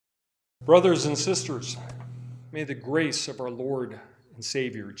Brothers and sisters, may the grace of our Lord and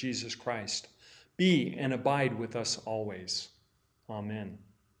Savior, Jesus Christ, be and abide with us always. Amen.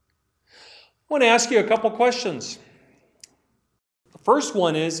 I want to ask you a couple questions. The first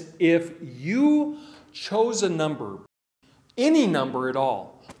one is, if you chose a number, any number at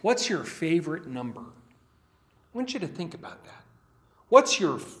all, what's your favorite number? I want you to think about that. What's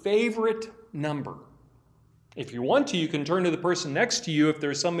your favorite number? If you want to, you can turn to the person next to you if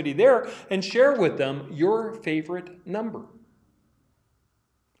there's somebody there and share with them your favorite number.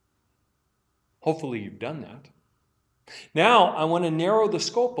 Hopefully you've done that. Now, I want to narrow the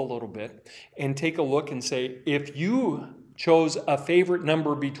scope a little bit and take a look and say, if you chose a favorite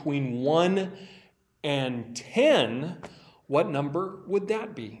number between 1 and 10, what number would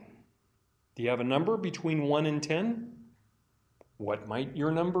that be? Do you have a number between 1 and 10? What might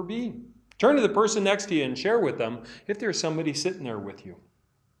your number be? Turn to the person next to you and share with them if there's somebody sitting there with you.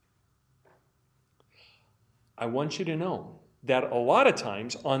 I want you to know that a lot of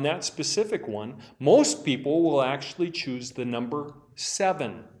times on that specific one, most people will actually choose the number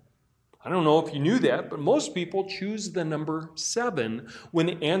 7. I don't know if you knew that, but most people choose the number 7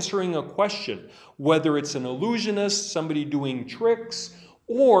 when answering a question, whether it's an illusionist, somebody doing tricks,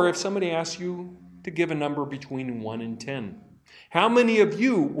 or if somebody asks you to give a number between 1 and 10. How many of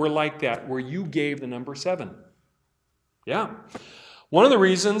you were like that, where you gave the number 7? Yeah. One of the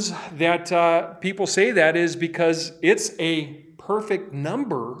reasons that people say that is because it's a perfect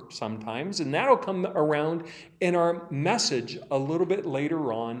number sometimes, and that'll come around in our message a little bit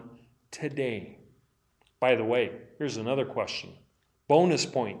later on today. By the way, here's another question. Bonus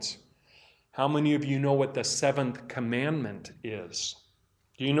points. How many of you know what the 7th commandment is?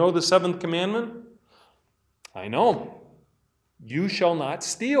 Do you know the 7th commandment? I know. You shall not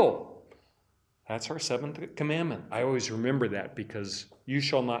steal. That's our 7th commandment. I always remember that because you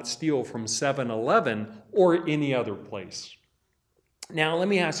shall not steal from 7-Eleven or any other place. Now, let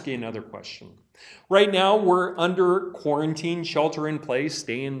me ask you another question. Right now, we're under quarantine, shelter in place,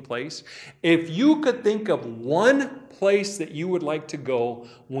 stay in place. If you could think of one place that you would like to go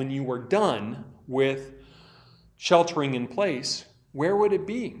when you were done with sheltering in place, where would it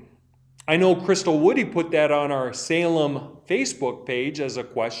be? I know Crystal Woody put that on our Salem Facebook page as a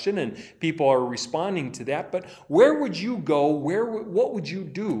question, and people are responding to that. But where would you go? What would you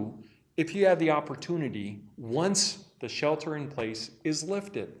do if you had the opportunity once the shelter in place is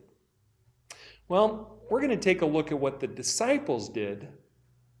lifted? Well, we're going to take a look at what the disciples did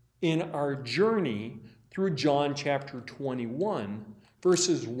in our journey through John chapter 21,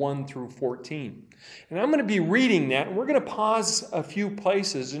 verses 1 through 14. And I'm going to be reading that, and we're going to pause a few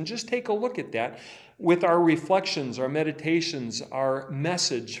places and just take a look at that with our reflections, our meditations, our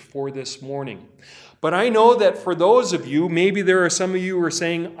message for this morning. But I know that for those of you, maybe there are some of you who are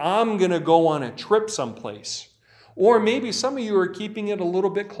saying, I'm going to go on a trip someplace. Or maybe some of you are keeping it a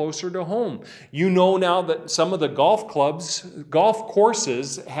little bit closer to home. You know now that some of the golf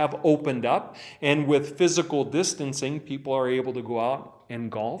courses have opened up, and with physical distancing, people are able to go out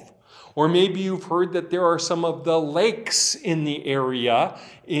and golf. Or maybe you've heard that there are some of the lakes in the area,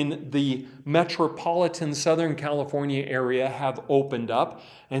 in the metropolitan Southern California area, have opened up.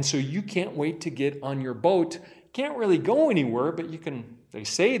 And so you can't wait to get on your boat. Can't really go anywhere, but they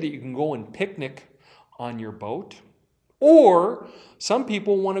say that you can go and picnic on your boat. Or some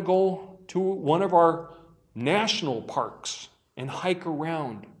people want to go to one of our national parks and hike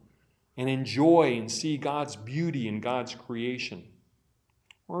around and enjoy and see God's beauty and God's creation.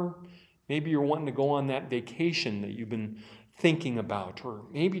 Or maybe you're wanting to go on that vacation that you've been thinking about, or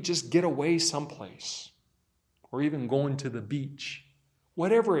maybe just get away someplace, or even going to the beach.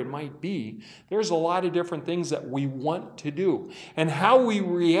 Whatever it might be, there's a lot of different things that we want to do. And how we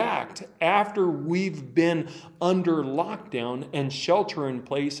react after we've been under lockdown and shelter in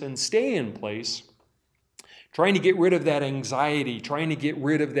place and stay in place, trying to get rid of that anxiety, trying to get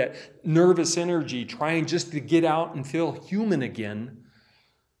rid of that nervous energy, trying just to get out and feel human again,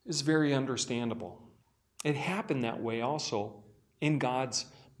 is very understandable. It happened that way also in God's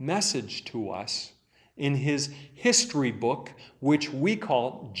message to us in his history book, which we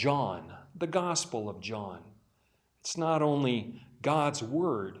call John, the Gospel of John. It's not only God's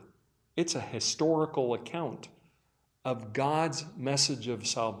word, it's a historical account of God's message of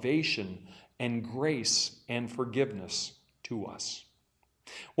salvation and grace and forgiveness to us.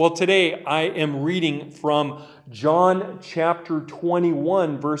 Well, today I am reading from John chapter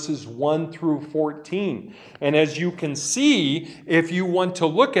 21, verses 1 through 14. And as you can see, if you want to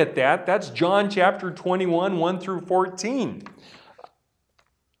look at that, that's John chapter 21, 1 through 14.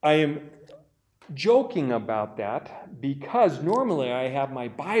 I am joking about that because normally I have my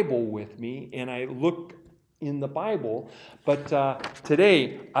Bible with me and I look in the Bible, but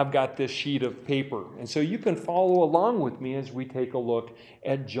today I've got this sheet of paper. And so you can follow along with me as we take a look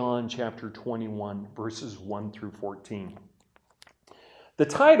at John chapter 21, verses 1 through 14. The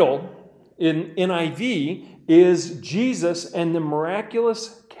title in NIV is Jesus and the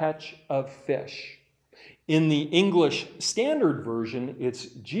Miraculous Catch of Fish. In the English Standard Version, it's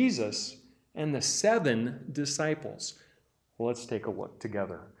Jesus and the 7 disciples. Well, let's take a look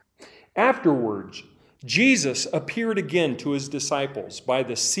together. Afterwards, Jesus appeared again to his disciples by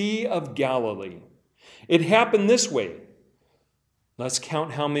the Sea of Galilee. It happened this way. Let's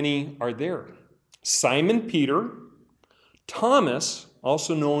count how many are there. Simon Peter, Thomas,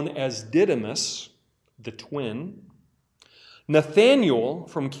 also known as Didymus, the twin, Nathanael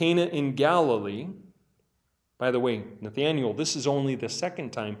from Cana in Galilee. By the way, Nathanael, this is only the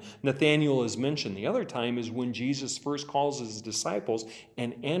second time Nathanael is mentioned. The other time is when Jesus first calls his disciples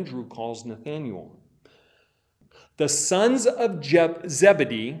and Andrew calls Nathanael. The sons of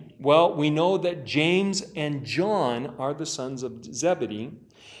Zebedee, well, we know that James and John are the sons of Zebedee,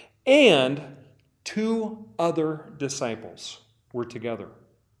 and 2 other disciples were together.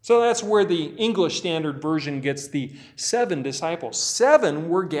 So that's where the English Standard Version gets the 7 disciples. 7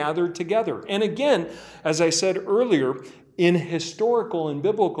 were gathered together. And again, as I said earlier, in historical and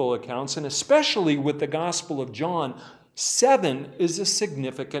biblical accounts, and especially with the Gospel of John, 7 is a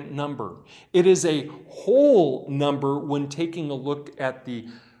significant number. It is a whole number when taking a look at the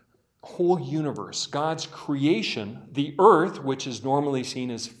whole universe, God's creation, the earth, which is normally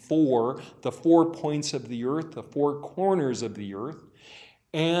seen as 4, the 4 points of the earth, the 4 corners of the earth,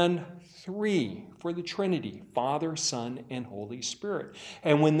 and 3 for the Trinity, Father, Son, and Holy Spirit.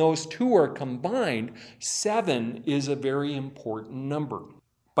 And when those 2 are combined, 7 is a very important number.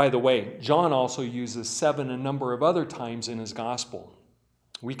 By the way, John also uses 7 a number of other times in his gospel.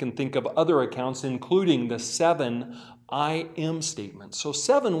 We can think of other accounts, including the 7 I am statements. So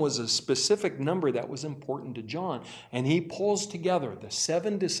 7 was a specific number that was important to John, and he pulls together the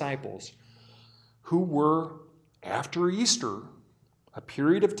 7 disciples who were, after Easter, a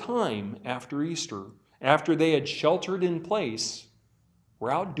period of time after Easter, after they had sheltered in place,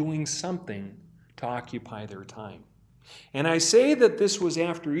 were out doing something to occupy their time. And I say that this was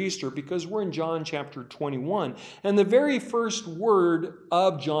after Easter because we're in John chapter 21, and the very first word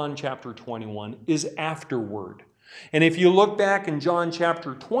of John chapter 21 is afterward. And if you look back in John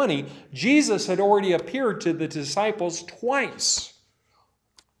chapter 20, Jesus had already appeared to the disciples twice.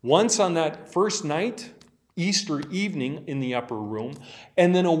 Once on that first night, Easter evening in the upper room,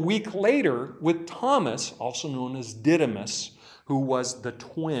 and then a week later with Thomas, also known as Didymus, who was the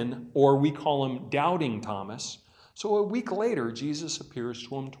twin, or we call him Doubting Thomas. So a week later, Jesus appears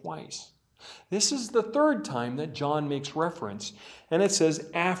to him twice. This is the 3rd time that John makes reference, and it says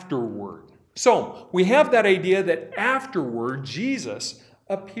afterward. So we have that idea that afterward, Jesus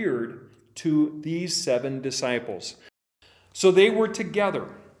appeared to these 7 disciples. So they were together.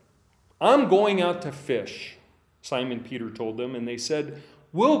 I'm going out to fish, Simon Peter told them, and they said,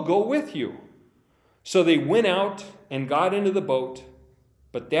 we'll go with you. So they went out and got into the boat,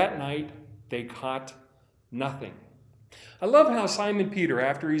 but that night they caught nothing. I love how Simon Peter,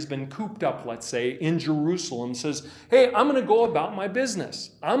 after he's been cooped up, let's say, in Jerusalem, says, hey, I'm going to go about my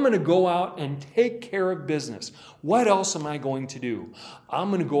business. I'm going to go out and take care of business. What else am I going to do? I'm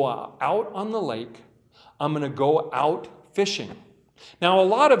going to go out on the lake. I'm going to go out fishing. Now, a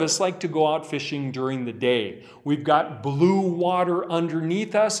lot of us like to go out fishing during the day. We've got blue water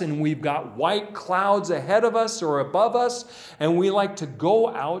underneath us, and we've got white clouds ahead of us or above us, and we like to go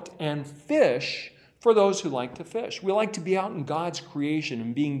out and fish for those who like to fish. We like to be out in God's creation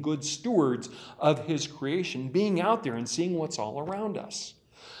and being good stewards of His creation, being out there and seeing what's all around us.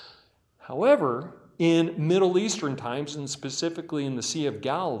 However, in Middle Eastern times, and specifically in the Sea of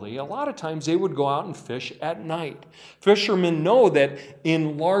Galilee, a lot of times they would go out and fish at night. Fishermen know that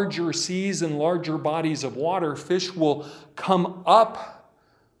in larger seas and larger bodies of water, fish will come up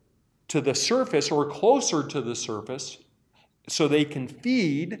to the surface or closer to the surface so they can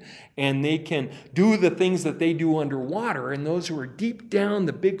feed and they can do the things that they do underwater. And those who are deep down,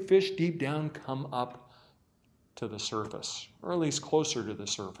 the big fish deep down, come up to the surface, or at least closer to the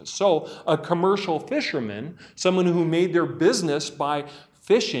surface. So a commercial fisherman, someone who made their business by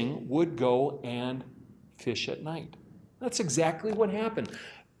fishing, would go and fish at night. That's exactly what happened.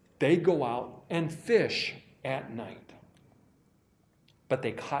 They go out and fish at night. But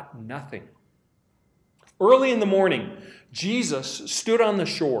they caught nothing. Early in the morning, Jesus stood on the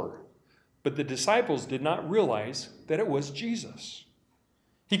shore, but the disciples did not realize that it was Jesus.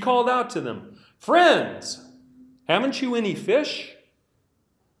 He called out to them, "Friends, haven't you any fish?"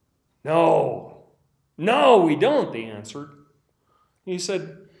 "No, we don't," they answered. He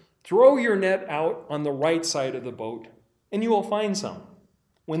said, "Throw your net out on the right side of the boat, and you will find some."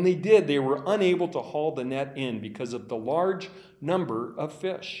 When they did, they were unable to haul the net in because of the large number of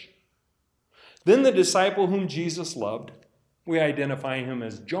fish. Then the disciple whom Jesus loved, we identify him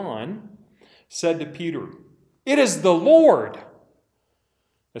as John, said to Peter, "It is the Lord."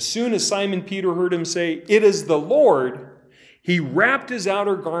 As soon as Simon Peter heard him say, "It is the Lord," he wrapped his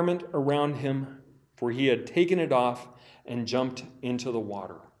outer garment around him, for he had taken it off, and jumped into the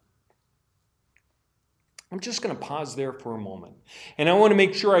water. I'm just going to pause there for a moment. And I want to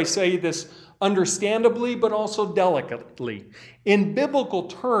make sure I say this understandably, but also delicately. In biblical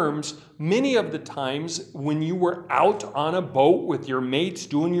terms, many of the times when you were out on a boat with your mates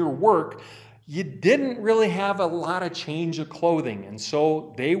doing your work, you didn't really have a lot of change of clothing. And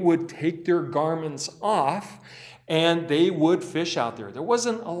so they would take their garments off and they would fish out there. There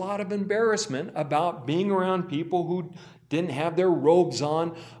wasn't a lot of embarrassment about being around people who didn't have their robes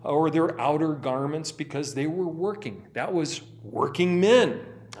on or their outer garments because they were working. That was working men.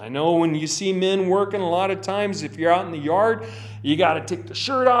 I know when you see men working, a lot of times if you're out in the yard, you got to take the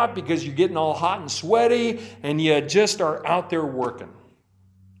shirt off because you're getting all hot and sweaty and you just are out there working.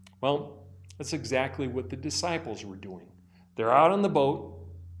 Well, that's exactly what the disciples were doing. They're out on the boat.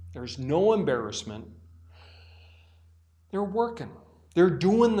 There's no embarrassment. They're working. They're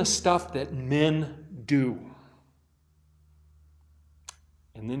doing the stuff that men do.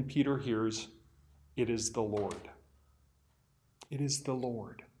 And then Peter hears, "It is the Lord." It is the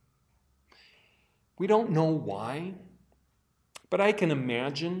Lord. We don't know why, but I can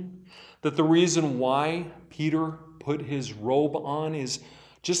imagine that the reason why Peter put his robe on is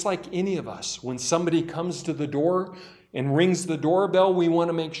just like any of us. When somebody comes to the door and rings the doorbell, we want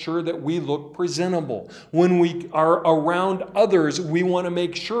to make sure that we look presentable. When we are around others, we want to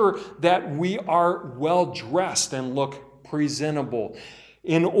make sure that we are well dressed and look presentable.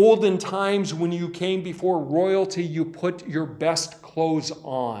 In olden times, when you came before royalty, you put your best clothes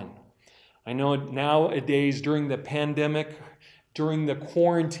on. I know nowadays, during the pandemic, during the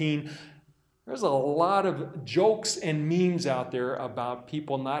quarantine, there's a lot of jokes and memes out there about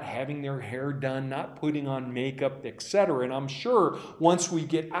people not having their hair done, not putting on makeup, etc. And I'm sure once we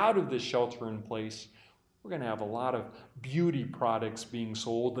get out of this shelter in place, we're going to have a lot of beauty products being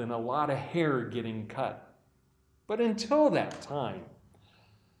sold and a lot of hair getting cut. But until that time,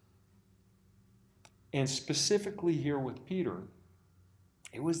 and specifically here with Peter,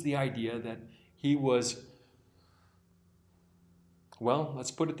 it was the idea that he was, well,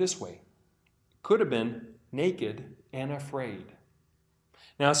 let's put it this way. Could have been naked and afraid.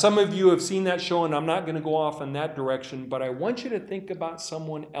 Now, some of you have seen that show, and I'm not going to go off in that direction, but I want you to think about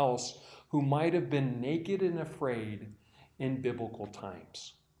someone else who might have been naked and afraid in biblical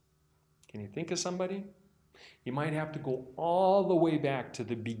times. Can you think of somebody? You might have to go all the way back to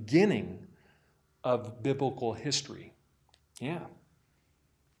the beginning of biblical history. Yeah.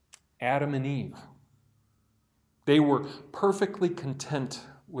 Adam and Eve. They were perfectly content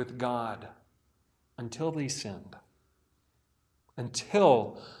with God until they sinned.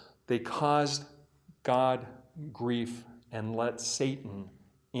 Until they caused God grief and let Satan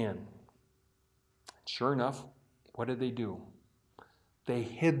in. Sure enough, what did they do? They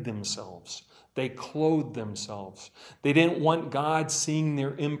hid themselves. They clothed themselves. They didn't want God seeing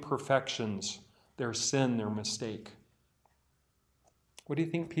their imperfections, their sin, their mistake. What do you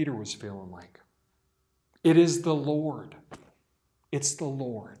think Peter was feeling like? It is the Lord. It's the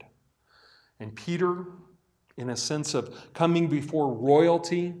Lord. And Peter, in a sense of coming before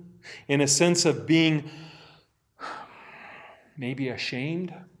royalty, in a sense of being maybe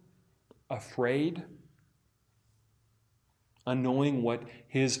ashamed, afraid, unknowing what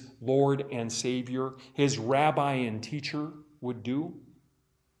his Lord and Savior, his rabbi and teacher would do,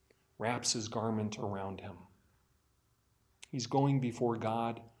 wraps his garment around him. He's going before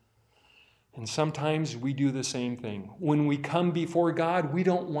God. And sometimes we do the same thing. When we come before God, we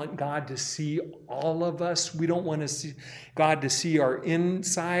don't want God to see all of us. We don't want to see God to see our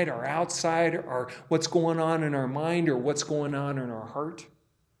inside, our outside, or what's going on in our mind or what's going on in our heart.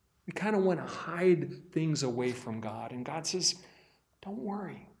 We kind of want to hide things away from God. And God says, don't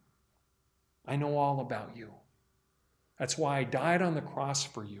worry. I know all about you. That's why I died on the cross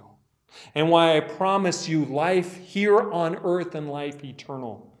for you. And why I promise you life here on earth and life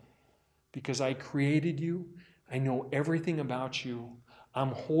eternal. Because I created you. I know everything about you. I'm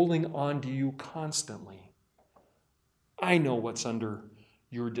holding on to you constantly. I know what's under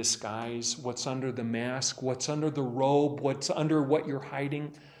your disguise, what's under the mask, what's under the robe, what's under what you're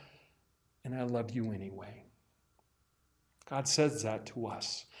hiding. and I love you anyway. God says that to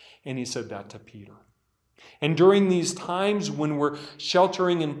us, and he said that to Peter. And during these times when we're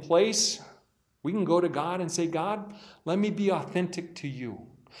sheltering in place, we can go to God and say, God, let me be authentic to you,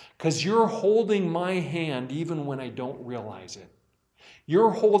 because you're holding my hand even when I don't realize it.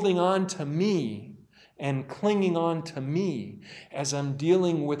 You're holding on to me and clinging on to me as I'm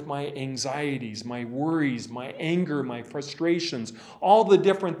dealing with my anxieties, my worries, my anger, my frustrations, all the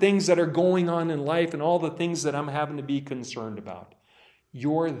different things that are going on in life and all the things that I'm having to be concerned about.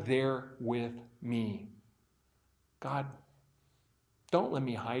 You're there with me. God, don't let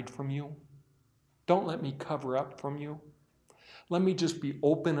me hide from you. Don't let me cover up from you. Let me just be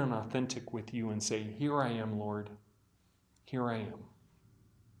open and authentic with you and say, here I am, Lord. Here I am.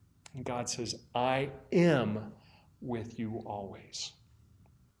 And God says, I am with you always.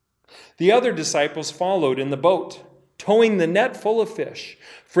 The other disciples followed in the boat, towing the net full of fish,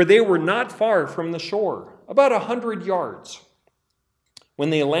 for they were not far from the shore, about 100 yards. When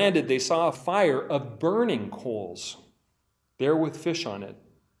they landed, they saw a fire of burning coals, there with fish on it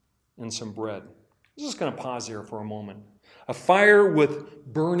and some bread. I'm just going to pause here for a moment. A fire with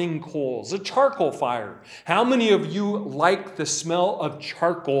burning coals, a charcoal fire. How many of you like the smell of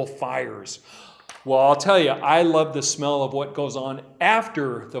charcoal fires? Well, I'll tell you, I love the smell of what goes on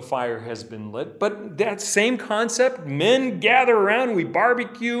after the fire has been lit. But that same concept, men gather around, we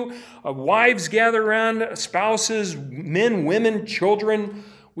barbecue, wives gather around, spouses, men, women, children,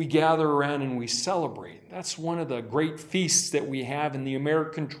 we gather around and we celebrate. That's one of the great feasts that we have in the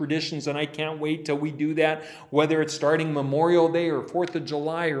American traditions, and I can't wait till we do that, whether it's starting Memorial Day or 4th of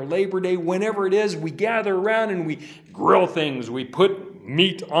July or Labor Day, whenever it is, we gather around and we grill things, we put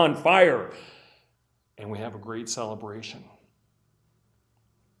meat on fire, and we have a great celebration.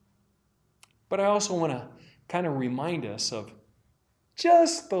 But I also want to kind of remind us of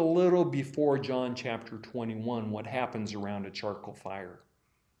just a little before John chapter 21, what happens around a charcoal fire.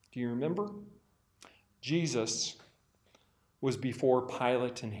 Do you remember? Jesus was before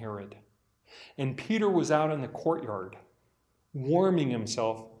Pilate and Herod, and Peter was out in the courtyard warming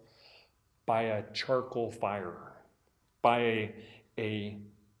himself by a charcoal fire, by a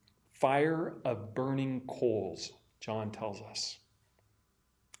fire of burning coals, John tells us.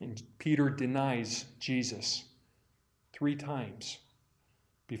 And Peter denies Jesus 3 times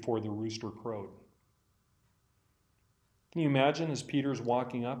before the rooster crowed. Can you imagine as Peter's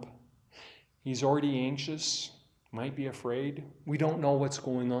walking up? He's already anxious, might be afraid. We don't know what's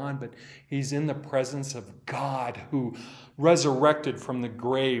going on, but he's in the presence of God who resurrected from the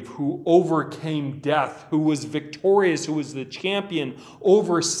grave, who overcame death, who was victorious, who was the champion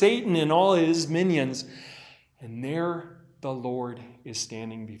over Satan and all his minions. And there the Lord is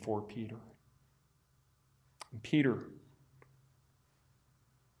standing before Peter. And Peter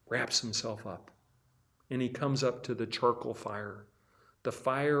wraps himself up. And he comes up to the charcoal fire, the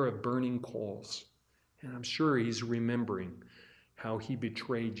fire of burning coals. And I'm sure he's remembering how he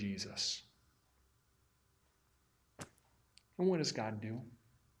betrayed Jesus. And what does God do?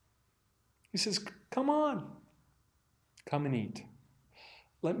 He says, come on, come and eat.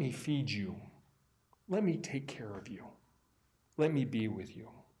 Let me feed you. Let me take care of you. Let me be with you.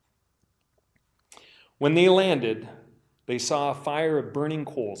 When they landed, they saw a fire of burning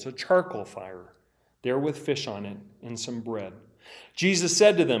coals, a charcoal fire, there with fish on it and some bread. Jesus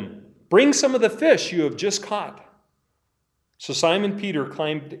said to them, bring some of the fish you have just caught. So Simon Peter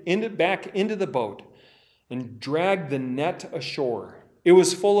climbed back into the boat and dragged the net ashore. It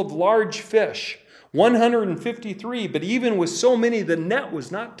was full of large fish, 153, but even with so many, the net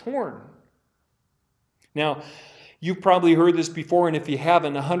was not torn. Now, you've probably heard this before, and if you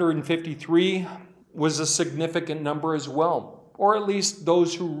haven't, 153 was a significant number as well, or at least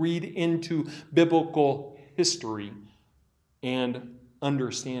those who read into biblical history and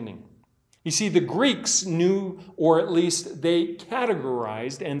understanding. You see, the Greeks knew, or at least they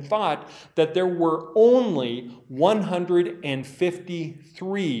categorized and thought that there were only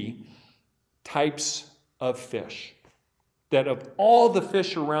 153 types of fish. That of all the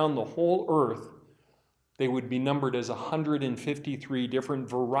fish around the whole earth, they would be numbered as 153 different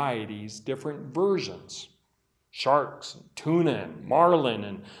varieties, different versions. Sharks, and tuna, and marlin,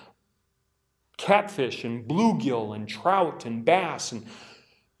 and catfish, and bluegill, and trout, and bass, and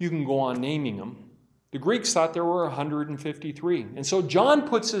you can go on naming them. The Greeks thought there were 153. And so John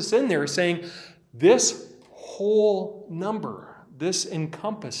puts this in there saying, this whole number, this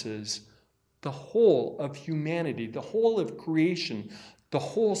encompasses the whole of humanity, the whole of creation, the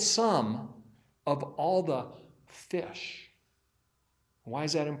whole sum of all the fish. Why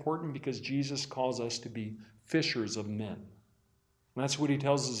is that important? Because Jesus calls us to be fishers of men. And that's what he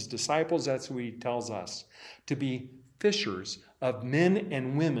tells his disciples. That's what he tells us. To be fishers of men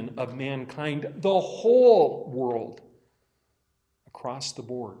and women of mankind, the whole world, across the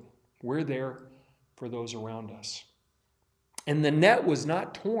board. We're there for those around us. And the net was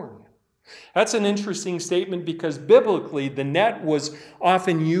not torn. That's an interesting statement because biblically the net was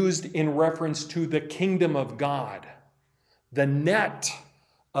often used in reference to the kingdom of God. The net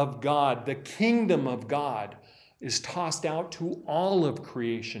of God, the kingdom of God, is tossed out to all of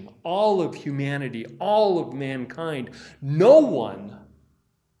creation, all of humanity, all of mankind. No one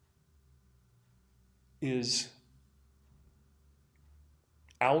is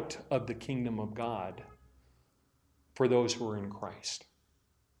out of the kingdom of God for those who are in Christ.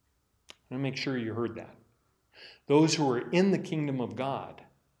 I want to make sure you heard that. Those who are in the kingdom of God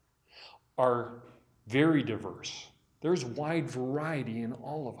are very diverse. There's wide variety in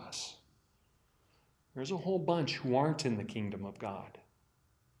all of us. There's a whole bunch who aren't in the kingdom of God.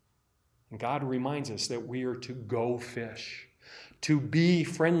 And God reminds us that we are to go fish, to be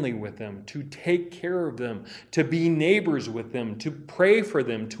friendly with them, to take care of them, to be neighbors with them, to pray for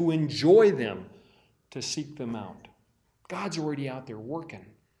them, to enjoy them, to seek them out. God's already out there working.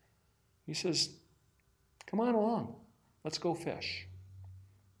 He says, come on along. Let's go fish.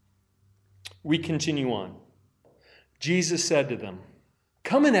 We continue on. Jesus said to them,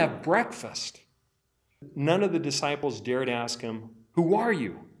 come and have breakfast. None of the disciples dared ask him, who are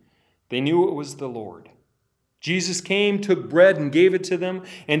you? They knew it was the Lord. Jesus came, took bread and gave it to them,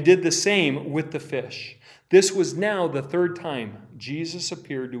 and did the same with the fish. This was now the third time Jesus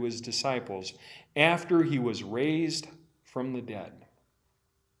appeared to his disciples after he was raised from the dead.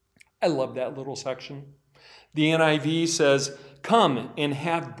 I love that little section. The NIV says, come and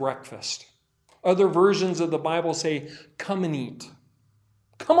have breakfast. Other versions of the Bible say, come and eat.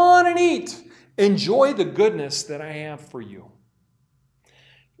 Come on and eat. Enjoy the goodness that I have for you.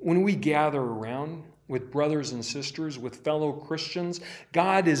 When we gather around with brothers and sisters, with fellow Christians,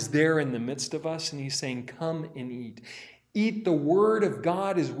 God is there in the midst of us, and he's saying, come and eat. Eat the word of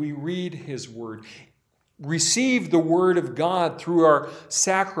God as we read his word. Receive the word of God through our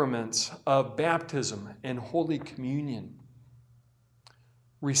sacraments of baptism and Holy Communion.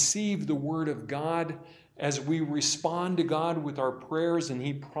 Receive the word of God as we respond to God with our prayers and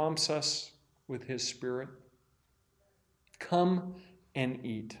he prompts us with his Spirit. Come and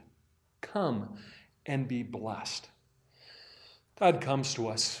eat. Come and be blessed. God comes to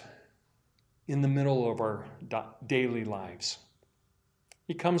us in the middle of our daily lives.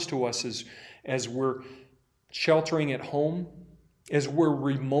 He comes to us as we're sheltering at home, as we're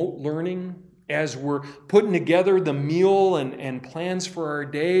remote learning, as we're putting together the meal and plans for our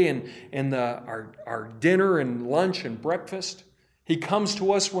day and our dinner and lunch and breakfast. He comes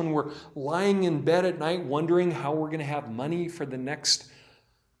to us when we're lying in bed at night wondering how we're going to have money for the next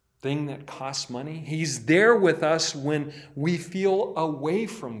thing that costs money. He's there with us when we feel away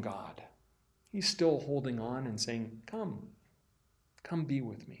from God. He's still holding on and saying, come be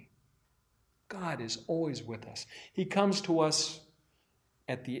with me. God is always with us. He comes to us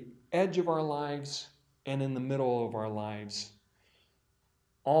at the edge of our lives and in the middle of our lives,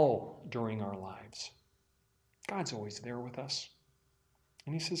 all during our lives. God's always there with us.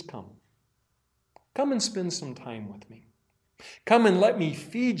 And he says, come. Come and spend some time with me. Come and let me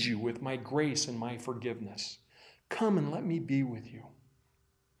feed you with my grace and my forgiveness. Come and let me be with you.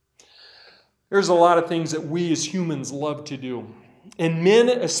 There's a lot of things that we as humans love to do. And men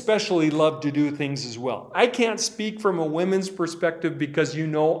especially love to do things as well. I can't speak from a woman's perspective because you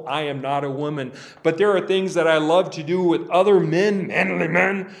know I am not a woman. But there are things that I love to do with other men, manly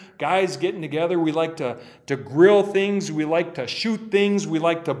men, guys getting together. We like to grill things. We like to shoot things. We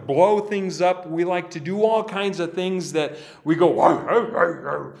like to blow things up. We like to do all kinds of things that we go,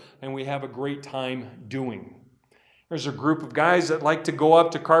 and we have a great time doing. There's a group of guys that like to go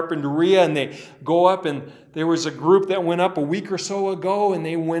up to Carpinteria, and they go up, and there was a group that went up a week or so ago, and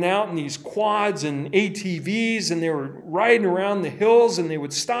they went out in these quads and ATVs, and they were riding around the hills, and they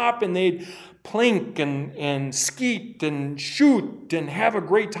would stop, and they'd plink and skeet and shoot and have a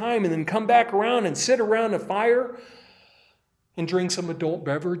great time, and then come back around and sit around a fire and drink some adult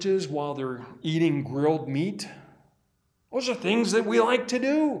beverages while they're eating grilled meat. Those are things that we like to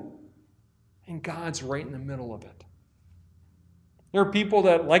do, and God's right in the middle of it. There are people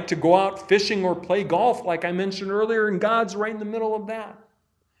that like to go out fishing or play golf, like I mentioned earlier, and God's right in the middle of that.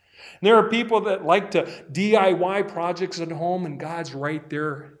 And there are people that like to DIY projects at home, and God's right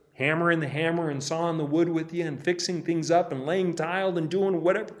there, hammering the hammer and sawing the wood with you and fixing things up and laying tile and doing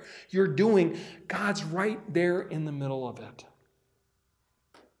whatever you're doing. God's right there in the middle of it.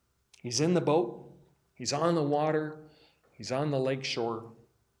 He's in the boat. He's on the water. He's on the lake shore.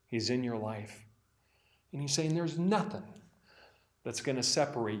 He's in your life. And he's saying there's nothing that's going to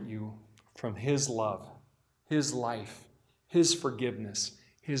separate you from his love, his life, his forgiveness,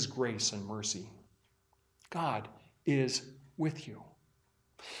 his grace and mercy. God is with you.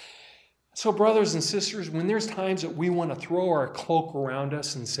 So, brothers and sisters, when there's times that we want to throw our cloak around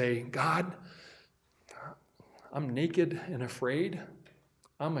us and say, God, I'm naked and afraid.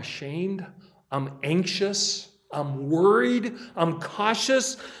 I'm ashamed. I'm anxious. I'm worried. I'm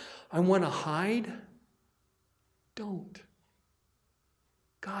cautious. I want to hide. Don't.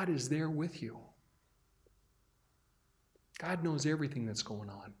 God is there with you. God knows everything that's going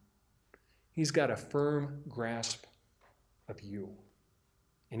on. He's got a firm grasp of you,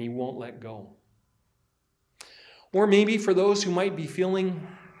 and he won't let go. Or maybe for those who might be feeling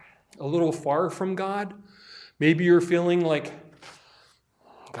a little far from God, maybe you're feeling like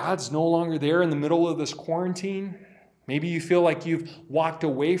God's no longer there in the middle of this quarantine. Maybe you feel like you've walked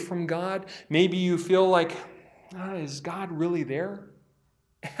away from God. Maybe you feel like, is God really there?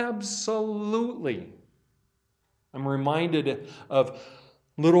 Absolutely. I'm reminded of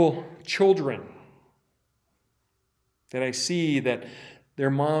little children that I see that their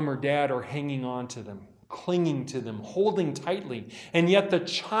mom or dad are hanging on to them, clinging to them, holding tightly. And yet the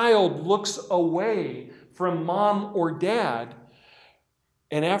child looks away from mom or dad.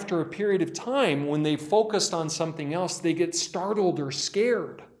 And after a period of time, when they've focused on something else, they get startled or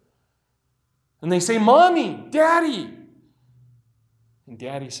scared. And they say, Mommy, Daddy. And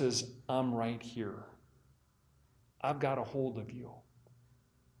Daddy says, I'm right here. I've got a hold of you.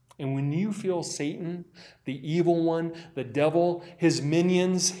 And when you feel Satan, the evil one, the devil, his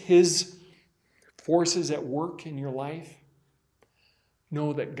minions, his forces at work in your life,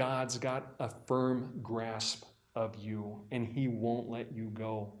 know that God's got a firm grasp of you and he won't let you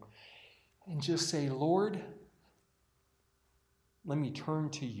go. And just say, Lord, let me turn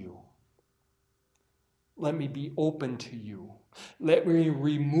to you. Let me be open to you. Let me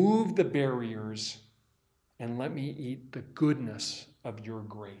remove the barriers and let me eat the goodness of your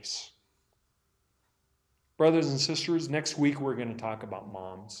grace. Brothers and sisters, next week we're going to talk about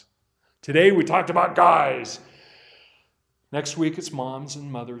moms. Today we talked about guys. Next week it's moms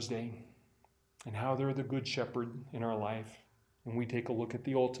and Mother's Day and how they're the good shepherd in our life. And we take a look at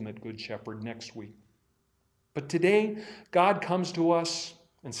the ultimate good shepherd next week. But today, God comes to us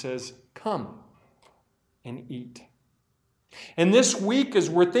and says, come and eat. And this week, as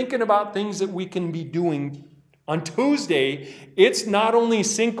we're thinking about things that we can be doing, on Tuesday, it's not only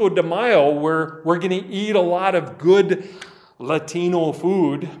Cinco de Mayo, where we're going to eat a lot of good Latino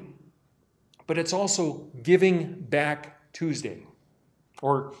food, but it's also Giving Back Tuesday,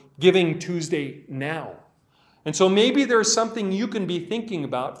 or Giving Tuesday Now. And so maybe there's something you can be thinking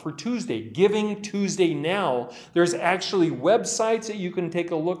about for Tuesday, Giving Tuesday Now. There's actually websites that you can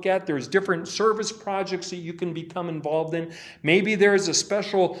take a look at. There's different service projects that you can become involved in. Maybe there's a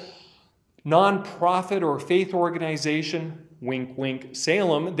special nonprofit or faith organization, wink, wink,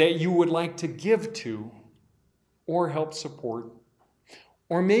 Salem, that you would like to give to or help support.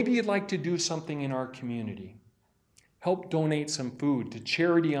 Or maybe you'd like to do something in our community. Help donate some food to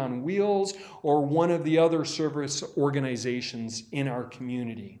Charity on Wheels or one of the other service organizations in our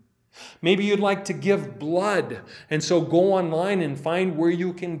community. Maybe you'd like to give blood, and so go online and find where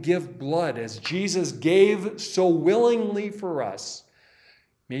you can give blood as Jesus gave so willingly for us.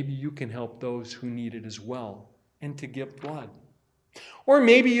 Maybe you can help those who need it as well and to give blood. Or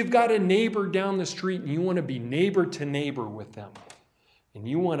maybe you've got a neighbor down the street and you want to be neighbor to neighbor with them. And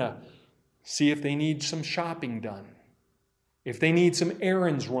you want to see if they need some shopping done, if they need some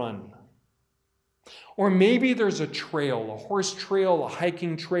errands run. Or maybe there's a trail, a horse trail, a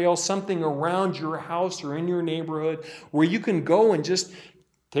hiking trail, something around your house or in your neighborhood where you can go and just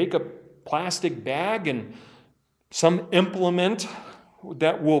take a plastic bag and some implement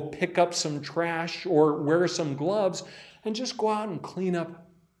that will pick up some trash or wear some gloves and just go out and clean up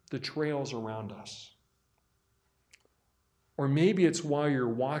the trails around us. Or maybe it's while you're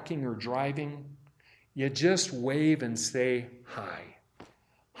walking or driving, you just wave and say, hi.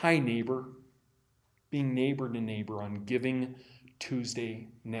 Hi, neighbor. Being neighbor to neighbor on Giving Tuesday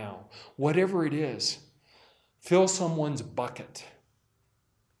Now. Whatever it is, fill someone's bucket.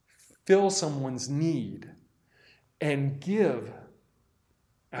 Fill someone's need. And give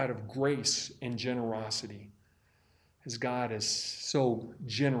out of grace and generosity, as God has so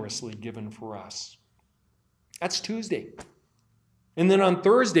generously given for us. That's Tuesday. And then on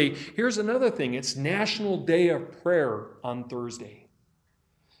Thursday, here's another thing. It's National Day of Prayer on Thursday.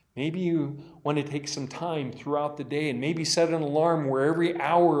 Maybe you want to take some time throughout the day and maybe set an alarm where every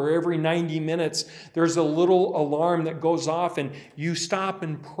hour or every 90 minutes there's a little alarm that goes off and you stop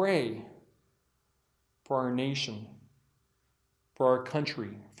and pray for our nation, for our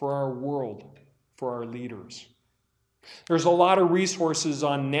country, for our world, for our leaders. There's a lot of resources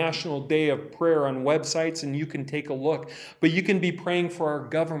on National Day of Prayer on websites, and you can take a look. But you can be praying for our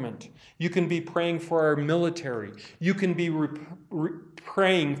government. You can be praying for our military. You can be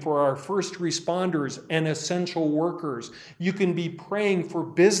praying for our first responders and essential workers. You can be praying for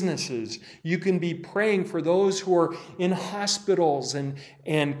businesses. You can be praying for those who are in hospitals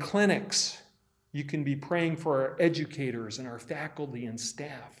and clinics. You can be praying for our educators and our faculty and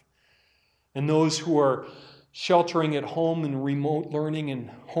staff. And those who are sheltering at home and remote learning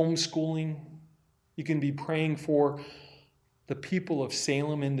and homeschooling. You can be praying for the people of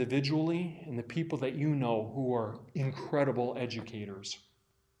Salem individually and the people that you know who are incredible educators.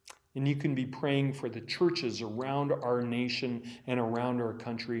 And you can be praying for the churches around our nation and around our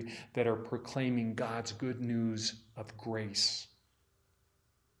country that are proclaiming God's good news of grace.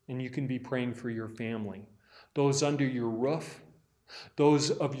 And you can be praying for your family, those under your roof, those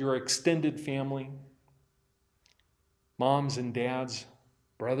of your extended family, moms and dads,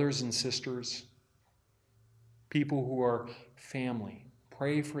 brothers and sisters, people who are family.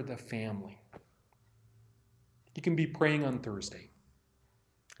 Pray for the family. You can be praying on Thursday.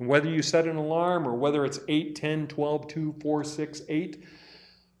 And whether you set an alarm or whether it's 8, 10, 12, 2, 4, 6, 8,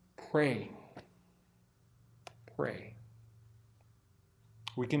 pray. Pray.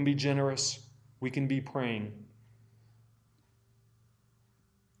 We can be generous. We can be praying.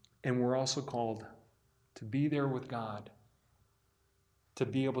 And we're also called to be there with God, to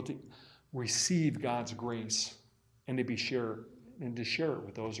be able to receive God's grace and to share it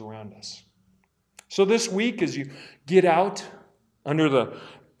with those around us. So this week, as you get out under the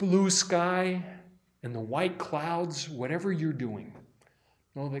blue sky and the white clouds, whatever you're doing,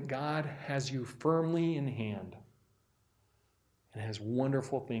 know that God has you firmly in hand and has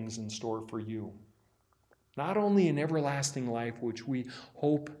wonderful things in store for you. Not only an everlasting life, which we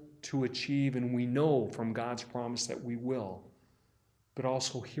hope to achieve, and we know from God's promise that we will, but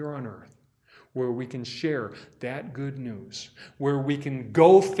also here on earth, where we can share that good news, where we can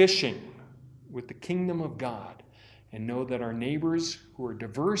go fishing with the kingdom of God and know that our neighbors who are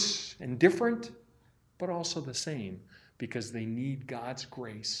diverse and different, but also the same, because they need God's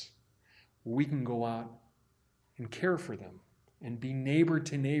grace, we can go out and care for them and be neighbor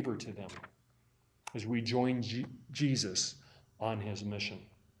to them as we join Jesus on his mission.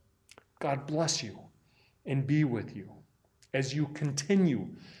 God bless you and be with you as you continue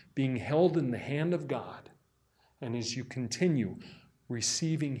being held in the hand of God and as you continue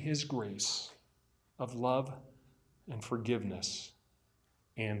receiving his grace of love and forgiveness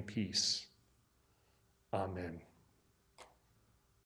and peace. Amen.